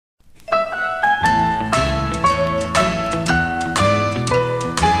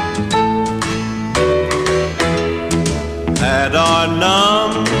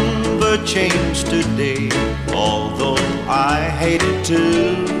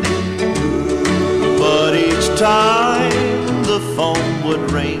time the phone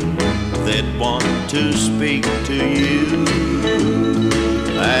would ring, they'd want to speak to you.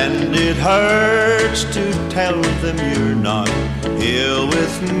 And it hurts to tell them you're not here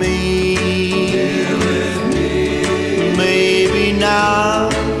with me. Maybe now,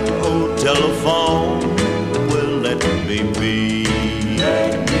 oh telephone, will let me be.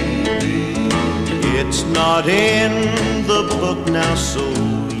 It's not in the book now, so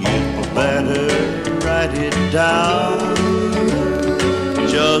you better write it down,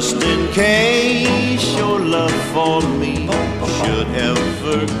 just in case your love for me should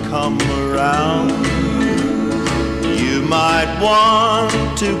ever come around. You might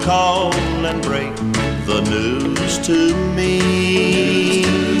want to call and break the news to me.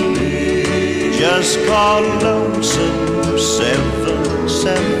 Just call Lonesome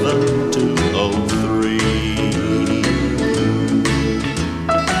 77203.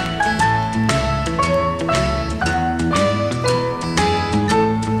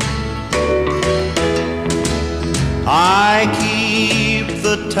 I keep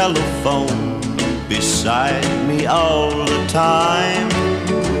the telephone beside me all the time,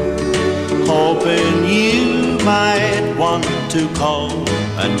 hoping you might want to call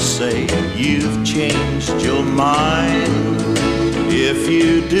and say you've changed your mind. If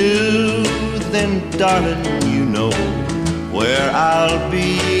you do, then darling, you know where I'll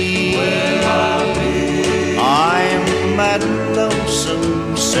be. I'm at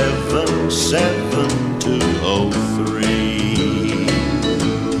Lonesome 77203.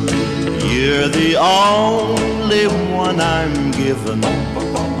 You're the only one I'm given,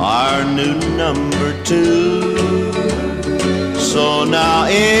 our new number 2. So now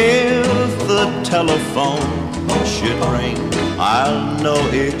if the telephone should ring, I'll know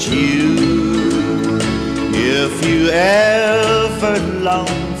it's you. If you ever long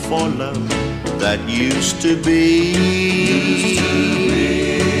for love that used to be,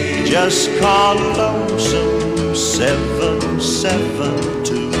 just call Lonesome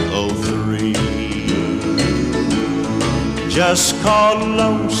 77203. Just call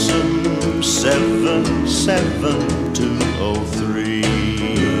Lonesome 77203.